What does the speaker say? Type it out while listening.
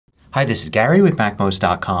Hi, this is Gary with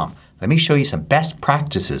MACMOST.com. Let me show you some best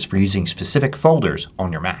practices for using specific folders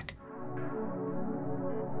on your Mac.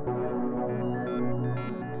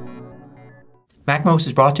 MACMOST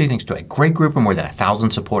is brought to you thanks to a great group of more than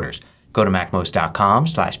 1,000 supporters. Go to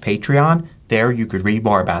MACMOST.com/Patreon. There you could read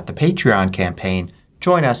more about the Patreon campaign,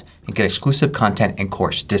 join us, and get exclusive content and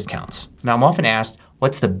course discounts. Now I'm often asked,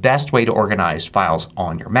 what's the best way to organize files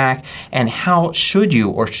on your Mac and how should you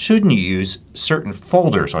or shouldn't you use certain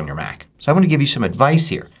folders on your Mac? So I want to give you some advice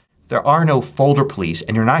here. There are no folder police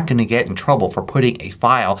and you're not going to get in trouble for putting a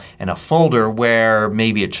file in a folder where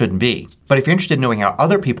maybe it shouldn't be. But if you're interested in knowing how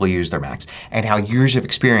other people use their Macs and how years of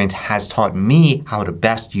experience has taught me how to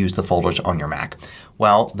best use the folders on your Mac,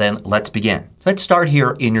 well then let's begin. Let's start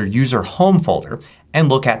here in your user home folder and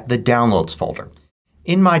look at the downloads folder.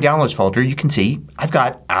 In my downloads folder you can see I've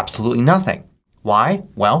got absolutely nothing. Why?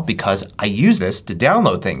 Well, because I use this to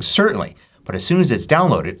download things, certainly. But as soon as it's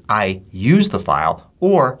downloaded I use the file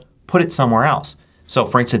or put it somewhere else. So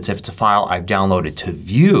for instance, if it's a file I've downloaded to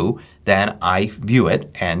view, then I view it,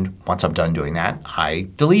 and once I'm done doing that I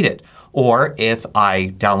delete it. Or if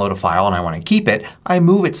I download a file and I want to keep it, I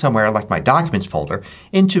move it somewhere like my documents folder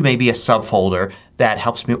into maybe a subfolder that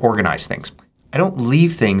helps me organize things. I don't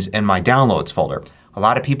leave things in my downloads folder. A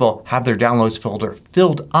lot of people have their downloads folder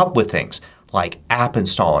filled up with things like app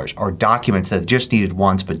installers or documents that they just needed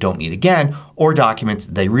once but don't need again, or documents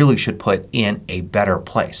they really should put in a better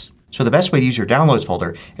place. So the best way to use your downloads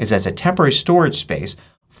folder is as a temporary storage space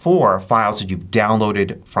for files that you've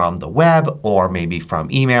downloaded from the web or maybe from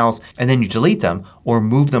emails, and then you delete them or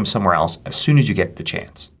move them somewhere else as soon as you get the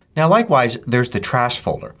chance. Now likewise there's the trash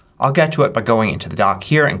folder. I'll get to it by going into the dock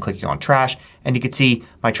here and clicking on trash, and you can see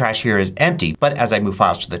my trash here is empty, but as I move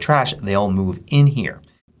files to the trash they'll move in here.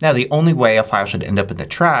 Now the only way a file should end up in the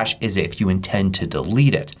trash is if you intend to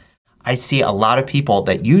delete it. I see a lot of people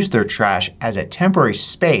that use their trash as a temporary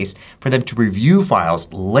space for them to review files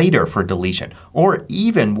later for deletion, or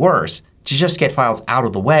even worse, to just get files out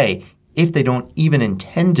of the way if they don't even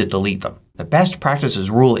intend to delete them. The best practices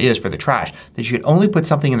rule is for the trash that you should only put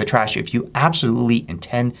something in the trash if you absolutely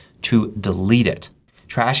intend to delete it.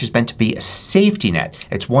 Trash is meant to be a safety net.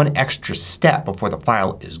 It's one extra step before the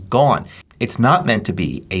file is gone. It's not meant to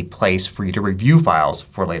be a place for you to review files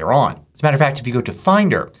for later on. As a matter of fact, if you go to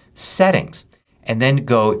Finder, Settings, and then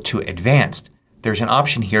go to Advanced, there's an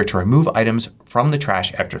option here to remove items from the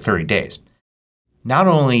trash after 30 days. Not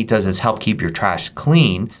only does this help keep your trash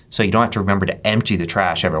clean so you don't have to remember to empty the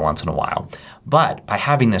trash every once in a while, but by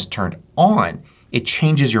having this turned on it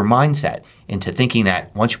changes your mindset into thinking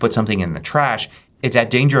that once you put something in the trash it's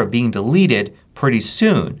at danger of being deleted pretty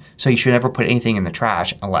soon. So you should never put anything in the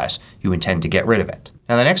trash unless you intend to get rid of it.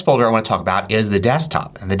 Now the next folder I want to talk about is the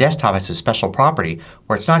desktop. And the desktop has a special property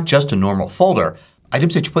where it's not just a normal folder.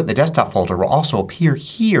 Items that you put in the desktop folder will also appear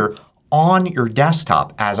here on your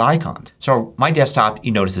desktop as icons. So my desktop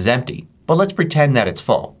you notice is empty. But let's pretend that it's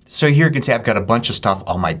full. So here you can see I've got a bunch of stuff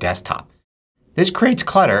on my desktop. This creates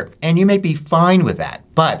clutter and you may be fine with that.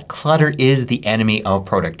 But clutter is the enemy of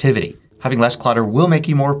productivity. Having less clutter will make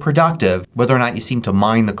you more productive whether or not you seem to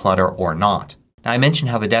mind the clutter or not. Now I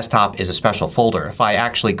mentioned how the desktop is a special folder. If I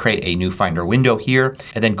actually create a new Finder window here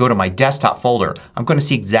and then go to my desktop folder, I'm going to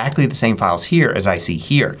see exactly the same files here as I see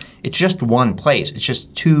here. It's just one place. It's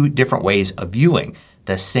just two different ways of viewing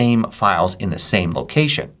the same files in the same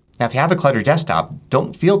location. Now if you have a cluttered desktop,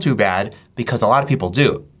 don't feel too bad because a lot of people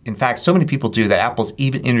do. In fact, so many people do that Apple's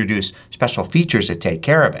even introduced special features that take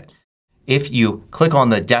care of it. If you click on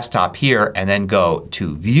the desktop here and then go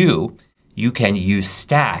to View, you can use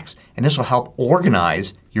stacks and this will help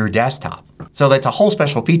organize your desktop. So that's a whole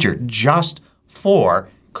special feature just for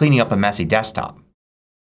cleaning up a messy desktop.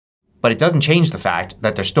 But it doesn't change the fact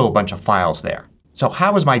that there's still a bunch of files there. So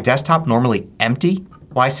how is my desktop normally empty?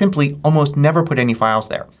 Well, I simply almost never put any files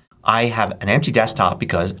there. I have an empty desktop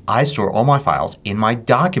because I store all my files in my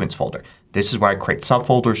Documents folder. This is where I create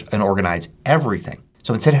subfolders and organize everything.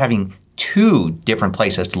 So instead of having two different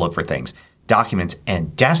places to look for things, Documents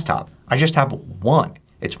and Desktop, I just have one.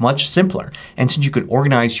 It's much simpler. And since you can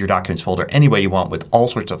organize your Documents folder any way you want with all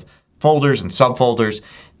sorts of folders and subfolders,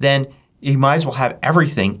 then you might as well have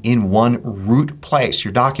everything in one root place,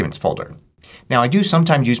 your Documents folder. Now I do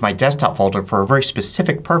sometimes use my Desktop folder for a very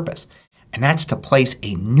specific purpose, and that's to place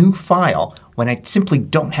a new file when I simply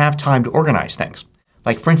don't have time to organize things.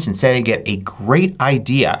 Like for instance, say I get a great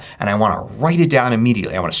idea and I want to write it down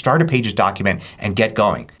immediately. I want to start a Pages document and get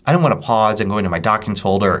going. I don't want to pause and go into my Documents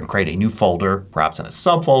folder and create a new folder, perhaps in a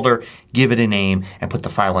subfolder, give it a name, and put the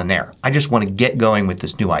file in there. I just want to get going with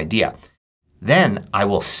this new idea. Then I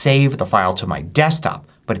will save the file to my desktop,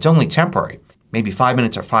 but it's only temporary. maybe 5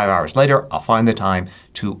 minutes or 5 hours later I'll find the time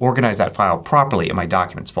to organize that file properly in my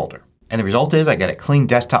Documents folder. And the result is I get a clean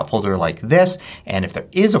desktop folder like this, and if there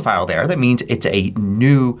is a file there that means it's a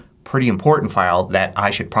new pretty important file that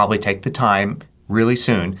I should probably take the time really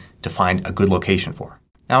soon to find a good location for.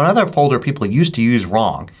 Now another folder people used to use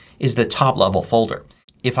wrong is the top level folder.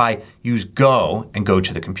 If I use Go and go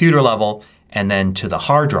to the computer level and then to the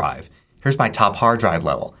hard drive, here's my top hard drive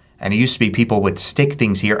level. And it used to be people would stick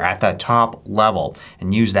things here at the top level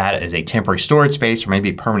and use that as a temporary storage space or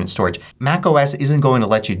maybe permanent storage. macOS isn't going to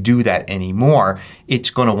let you do that anymore.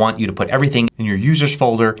 It's going to want you to put everything in your users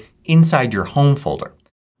folder inside your home folder.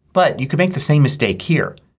 But you could make the same mistake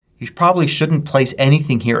here. You probably shouldn't place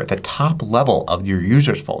anything here at the top level of your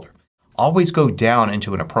users folder. Always go down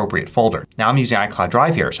into an appropriate folder. Now I'm using iCloud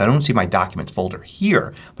Drive here so I don't see my Documents folder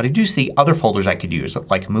here, but I do see other folders I could use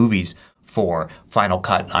like Movies for Final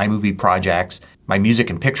Cut and iMovie projects, my Music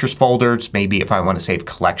and Pictures folders, maybe if I want to save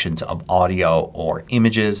collections of audio or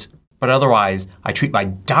images. But otherwise I treat my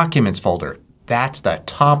Documents folder, that's the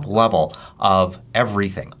top level of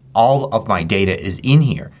everything. All of my data is in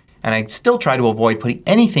here. And I still try to avoid putting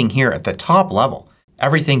anything here at the top level.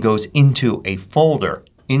 Everything goes into a folder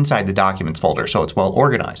inside the Documents folder so it's well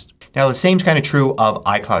organized. Now the same is kind of true of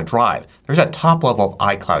iCloud Drive. There's a top level of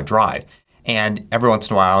iCloud Drive. And every once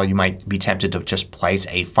in a while you might be tempted to just place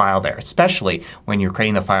a file there, especially when you're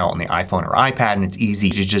creating the file on the iPhone or iPad and it's easy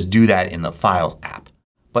to just do that in the Files app.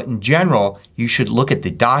 But in general you should look at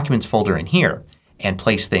the Documents folder in here and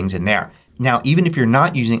place things in there. Now even if you're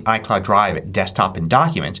not using iCloud Drive, Desktop, and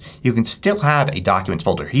Documents, you can still have a Documents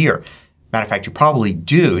folder here. Matter of fact, you probably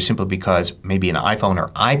do simply because maybe an iPhone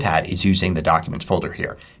or iPad is using the Documents folder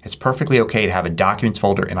here. It's perfectly okay to have a Documents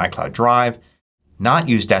folder in iCloud Drive, not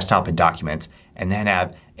use Desktop and Documents, and then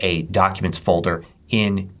have a Documents folder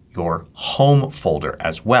in your home folder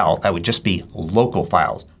as well. That would just be local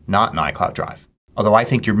files, not an iCloud Drive. Although I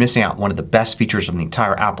think you're missing out one of the best features of the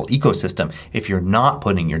entire Apple ecosystem if you're not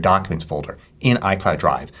putting your Documents folder in iCloud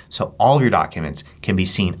Drive so all of your documents can be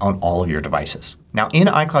seen on all of your devices. Now in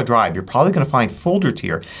iCloud Drive you're probably going to find folders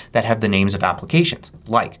here that have the names of applications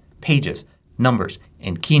like Pages, Numbers,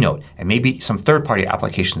 and Keynote, and maybe some third-party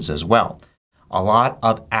applications as well. A lot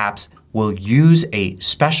of apps will use a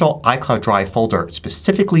special iCloud Drive folder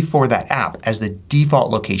specifically for that app as the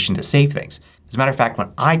default location to save things. As a matter of fact,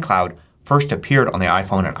 when iCloud first appeared on the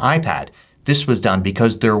iPhone and iPad, this was done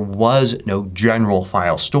because there was no general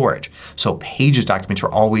file storage. So Pages documents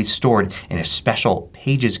were always stored in a special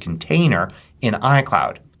Pages container in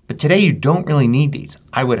iCloud. But today you don't really need these.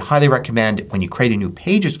 I would highly recommend when you create a new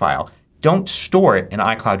Pages file, don't store it in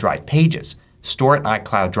iCloud Drive Pages. Store it in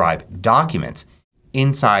iCloud Drive Documents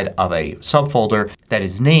inside of a subfolder that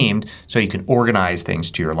is named so you can organize things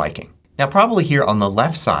to your liking. Now probably here on the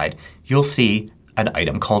left side you'll see an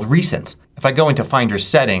item called Recents. If I go into Finder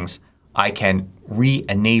Settings I can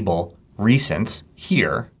re-enable Recents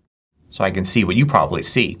here so I can see what you probably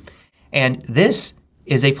see. And this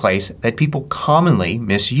is a place that people commonly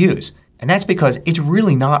misuse. And that's because it's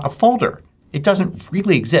really not a folder. It doesn't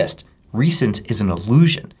really exist. Recents is an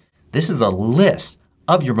illusion. This is a list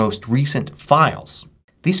of your most recent files.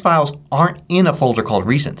 These files aren't in a folder called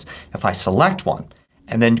Recents. If I select one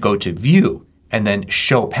and then go to View and then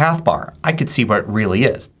Show Path Bar, I could see where it really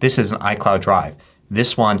is. This is an iCloud Drive.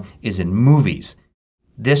 This one is in Movies.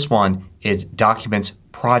 This one is Documents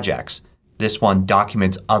Projects. This one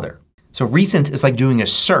Documents Other. So Recents is like doing a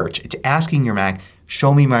search. It's asking your Mac,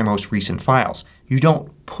 show me my most recent files. You don't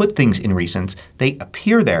put things in Recents. They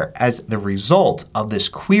appear there as the result of this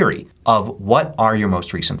query of what are your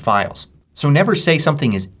most recent files. So never say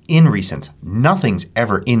something is in Recents. Nothing's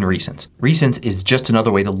ever in Recents. Recents is just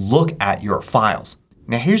another way to look at your files.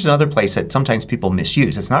 Now here's another place that sometimes people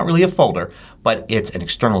misuse. It's not really a folder, but it's an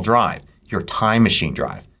external drive, your Time Machine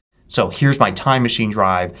drive. So here's my Time Machine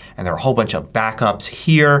drive and there are a whole bunch of backups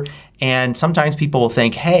here. And sometimes people will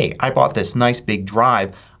think, hey, I bought this nice big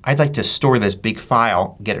drive. I'd like to store this big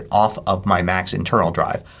file, get it off of my Mac's internal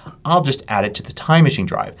drive. I'll just add it to the Time Machine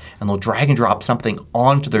drive. And they'll drag and drop something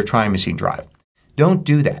onto their Time Machine drive. Don't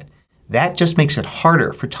do that. That just makes it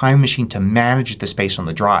harder for Time Machine to manage the space on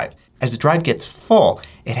the drive. As the drive gets full,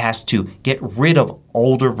 it has to get rid of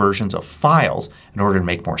older versions of files in order to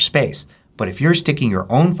make more space. But if you're sticking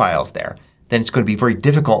your own files there, then it's going to be very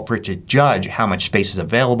difficult for it to judge how much space is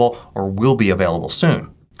available or will be available soon.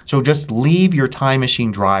 So just leave your Time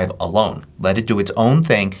Machine drive alone. Let it do its own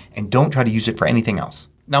thing and don't try to use it for anything else.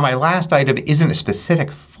 Now my last item isn't a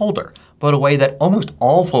specific folder, but a way that almost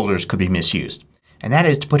all folders could be misused. And that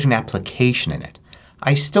is to put an application in it.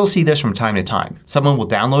 I still see this from time to time. Someone will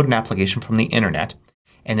download an application from the internet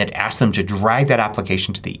and then ask them to drag that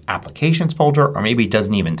application to the applications folder, or maybe it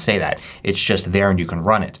doesn't even say that. It's just there and you can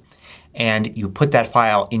run it. And you put that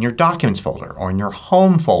file in your Documents folder or in your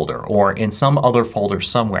Home folder or in some other folder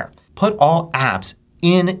somewhere. Put all apps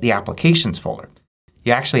in the Applications folder.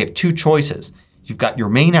 You actually have two choices. You've got your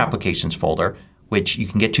main Applications folder, which you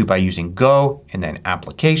can get to by using Go and then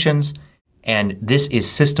Applications. And this is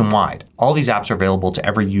system-wide. All these apps are available to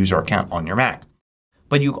every user account on your Mac.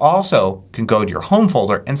 But you also can go to your Home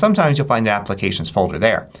folder and sometimes you'll find an Applications folder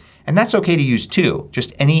there. And that's okay to use too.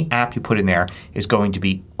 Just any app you put in there is going to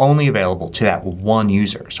be only available to that one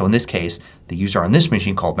user. So in this case, the user on this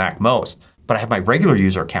machine called MACMOST. But I have my regular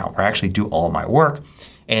user account where I actually do all of my work,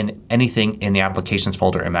 and anything in the Applications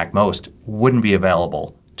folder in MACMOST wouldn't be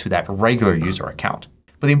available to that regular user account.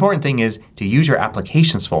 But the important thing is to use your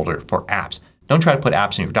Applications folder for apps. Don't try to put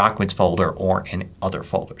apps in your Documents folder or in other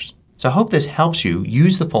folders. So I hope this helps you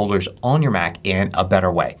use the folders on your Mac in a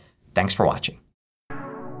better way. Thanks for watching.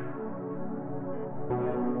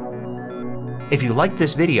 If you liked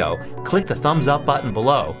this video, click the thumbs up button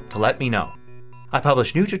below to let me know. I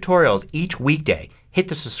publish new tutorials each weekday. Hit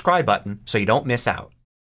the subscribe button so you don't miss out.